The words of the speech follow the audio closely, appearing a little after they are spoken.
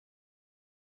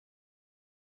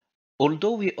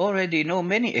Although we already know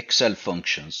many Excel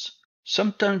functions,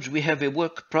 sometimes we have a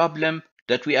work problem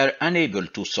that we are unable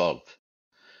to solve.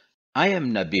 I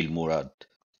am Nabil Murad.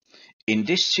 In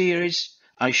this series,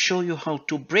 I show you how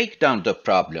to break down the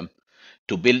problem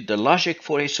to build the logic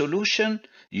for a solution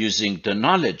using the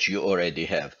knowledge you already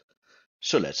have.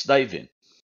 So let's dive in.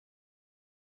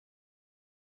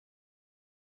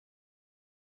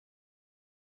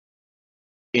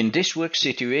 In this work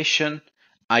situation,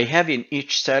 I have in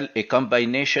each cell a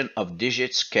combination of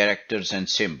digits, characters, and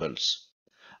symbols.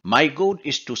 My goal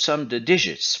is to sum the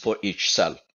digits for each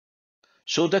cell.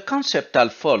 So the concept I'll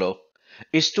follow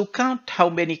is to count how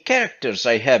many characters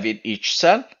I have in each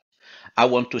cell. I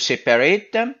want to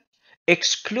separate them,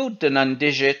 exclude the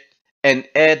non-digit, and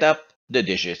add up the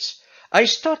digits. I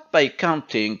start by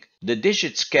counting the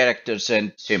digits, characters,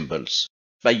 and symbols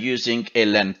by using a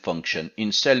len function.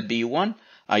 In cell B1,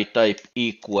 I type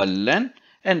equal len,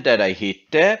 and then I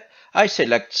hit tab. I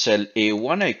select cell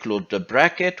A1, I close the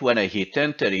bracket. When I hit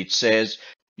enter, it says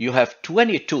you have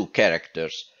 22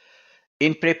 characters.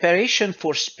 In preparation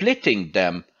for splitting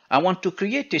them, I want to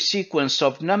create a sequence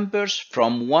of numbers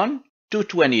from 1 to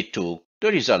 22,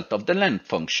 the result of the len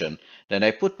function. Then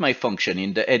I put my function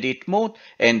in the edit mode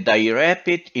and I wrap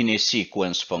it in a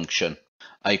sequence function.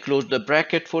 I close the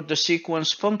bracket for the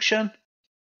sequence function,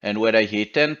 and when I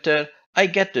hit enter, I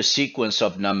get the sequence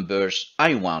of numbers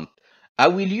I want. I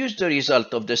will use the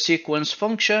result of the sequence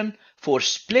function for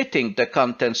splitting the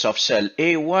contents of cell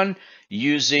A1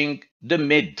 using the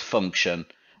mid function.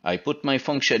 I put my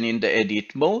function in the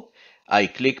edit mode, I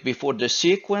click before the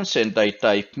sequence and I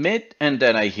type mid, and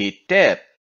then I hit tab.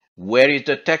 Where is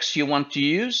the text you want to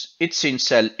use? It's in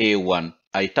cell A1.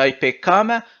 I type a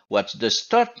comma. What's the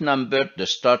start number? The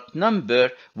start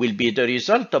number will be the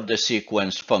result of the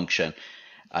sequence function.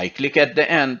 I click at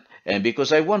the end, and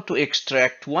because I want to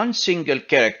extract one single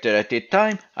character at a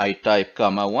time, I type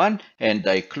comma 1 and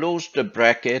I close the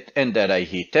bracket and then I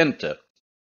hit enter.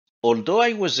 Although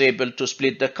I was able to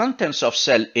split the contents of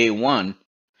cell A1,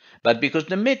 but because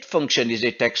the mid function is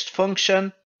a text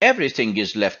function, everything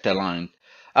is left aligned.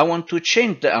 I want to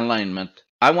change the alignment.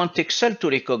 I want Excel to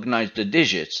recognize the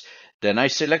digits. Then I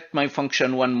select my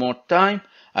function one more time.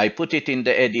 I put it in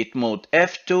the edit mode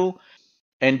F2.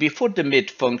 And before the mid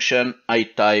function, I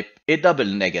type a double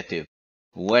negative.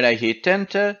 When I hit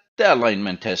enter, the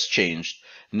alignment has changed.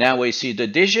 Now I see the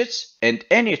digits, and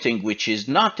anything which is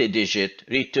not a digit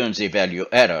returns a value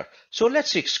error. So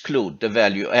let's exclude the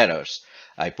value errors.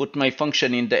 I put my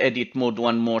function in the edit mode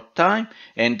one more time,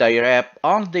 and I wrap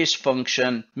all this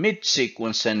function, mid,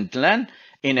 sequence, and len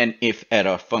in an if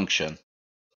error function.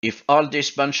 If all this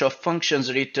bunch of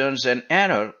functions returns an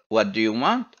error, what do you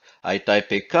want? I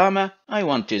type a comma, I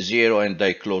want a 0, and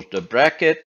I close the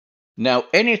bracket. Now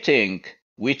anything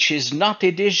which is not a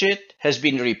digit has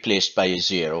been replaced by a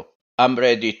 0. I'm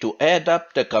ready to add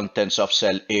up the contents of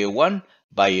cell A1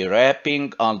 by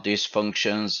wrapping all these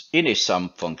functions in a sum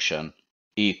function.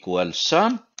 Equal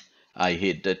sum, I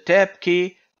hit the tab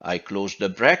key, I close the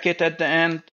bracket at the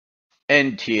end,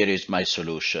 and here is my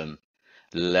solution.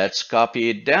 Let's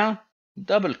copy it down,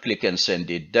 double click and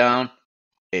send it down,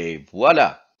 et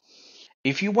voila!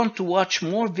 If you want to watch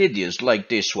more videos like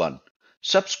this one,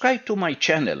 subscribe to my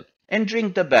channel and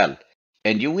ring the bell,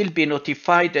 and you will be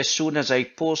notified as soon as I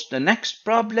post the next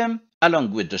problem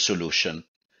along with the solution.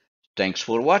 Thanks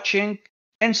for watching,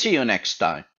 and see you next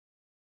time.